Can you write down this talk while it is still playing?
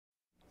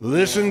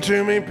Listen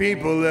to me,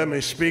 people, let me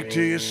speak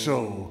to your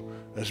soul.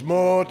 There's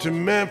more to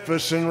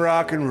Memphis than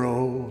rock and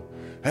roll,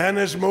 and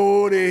there's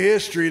more to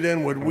history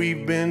than what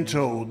we've been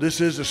told. This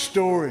is a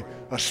story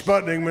of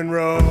Sputnik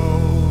Monroe.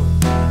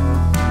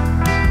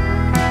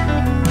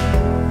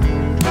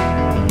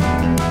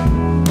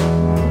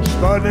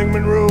 Sputnik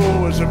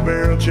Monroe was a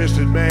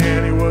barrel-chested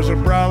man. He was a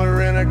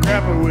brawler and a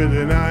grappler with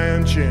an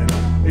iron chin.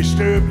 He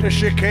stooped to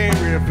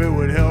chicanery if it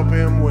would help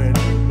him win.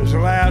 He's the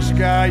last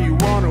guy you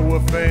want to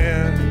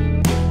offend.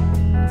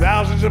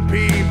 Thousands of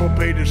people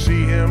paid to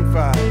see him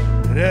fight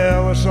at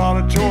Ellis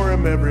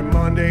Auditorium every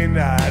Monday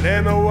night.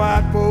 And the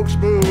white folks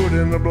booed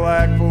and the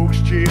black folks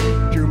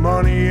cheered. Drew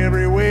money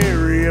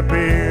everywhere he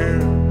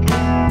appeared.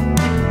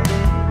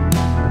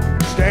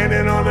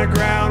 Standing on the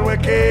ground where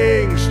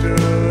King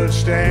stood.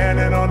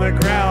 Standing on the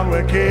ground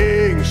where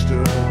King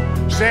stood.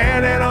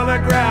 Standing on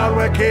the ground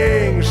where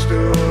King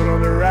stood.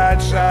 On the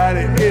right side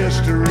of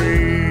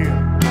history.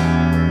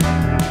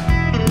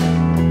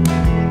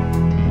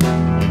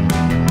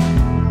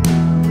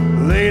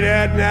 Late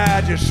at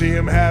night, you see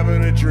him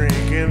having a drink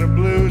in the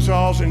blues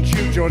halls and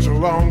juke joints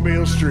along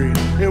Beale Street.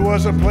 It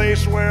was a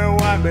place where a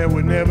white man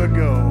would never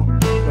go,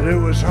 but it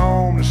was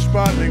home to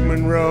Sputnik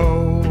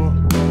Monroe.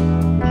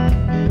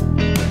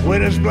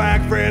 When his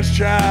black friends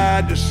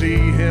tried to see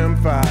him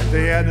fight,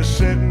 they had to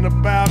sit in the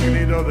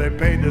balcony though they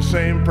paid the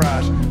same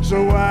price.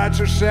 So whites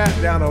were sat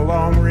down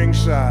along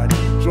ringside.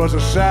 This was the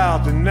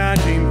South in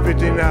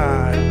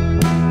 1959.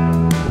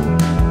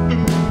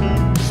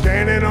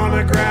 Standing on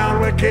the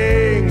ground where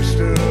King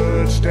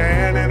stood.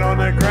 Standing on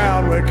the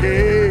ground where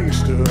King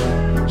stood.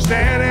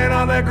 Standing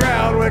on the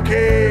ground where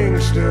King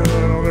stood.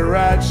 On the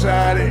right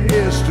side of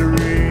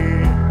history.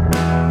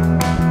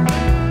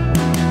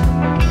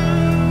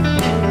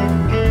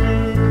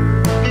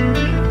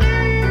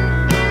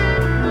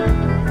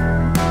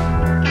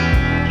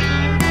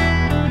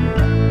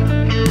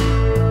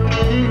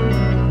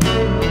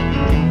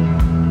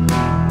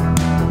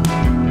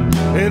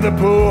 In the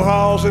pool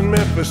halls in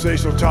Memphis, they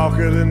still talk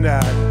of the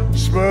night.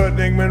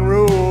 Sputnik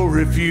Monroe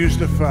refused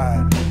to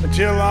fight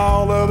until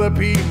all other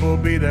people,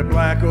 be they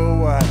black or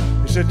white,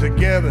 they sit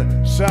together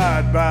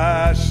side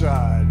by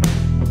side.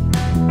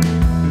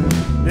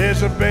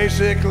 There's a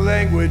basic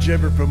language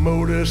every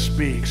promoter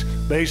speaks,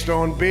 based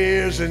on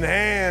beers and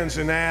hands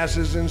and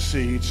asses and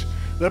seats.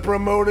 The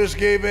promoters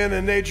gave in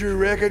and they drew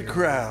record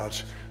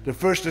crowds, the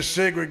first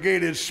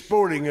segregated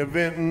sporting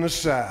event in the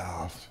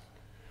South.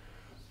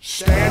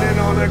 Standing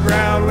on the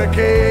ground where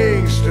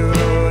King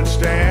stood.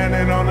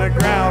 Standing on the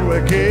ground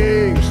where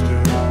King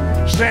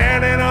stood.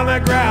 Standing on the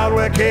ground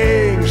where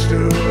King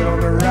stood. On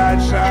the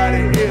right side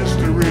of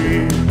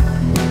history.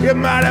 You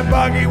might have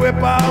buggy whip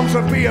bombs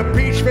or be a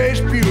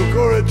peach-faced puke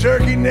or a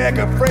turkey neck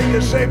afraid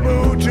to say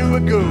boo to a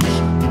goose.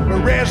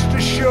 But rest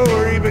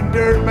assured, even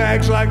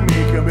dirtbags like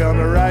me can be on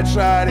the right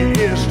side of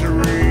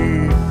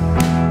history.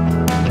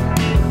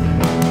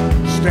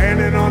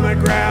 Standing on the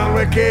ground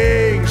where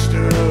King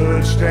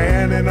stood.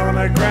 Standing on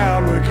the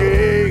ground where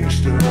King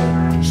stood.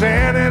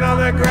 Standing on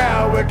the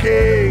ground where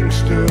King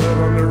stood.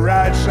 On the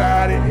right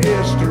side of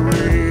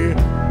history.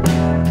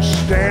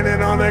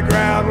 Standing on the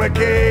ground where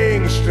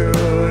King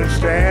stood.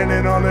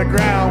 Standing on the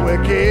ground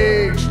where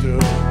King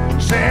stood.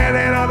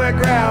 Standing on the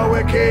ground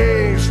where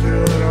King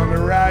stood. On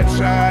the right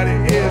side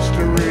of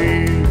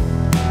history.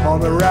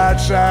 On the right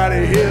side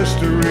of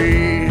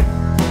history.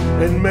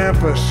 In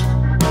Memphis,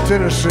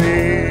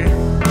 Tennessee.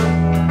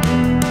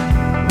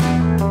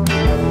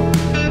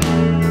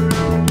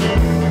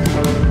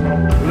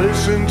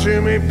 Listen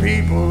to me,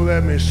 people,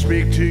 let me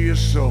speak to your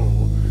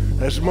soul.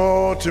 There's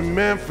more to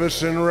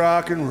Memphis than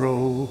rock and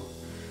roll,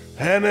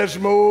 and there's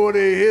more to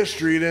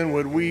history than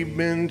what we've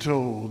been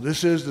told.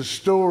 This is the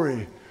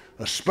story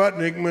of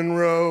Sputnik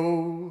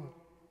Monroe.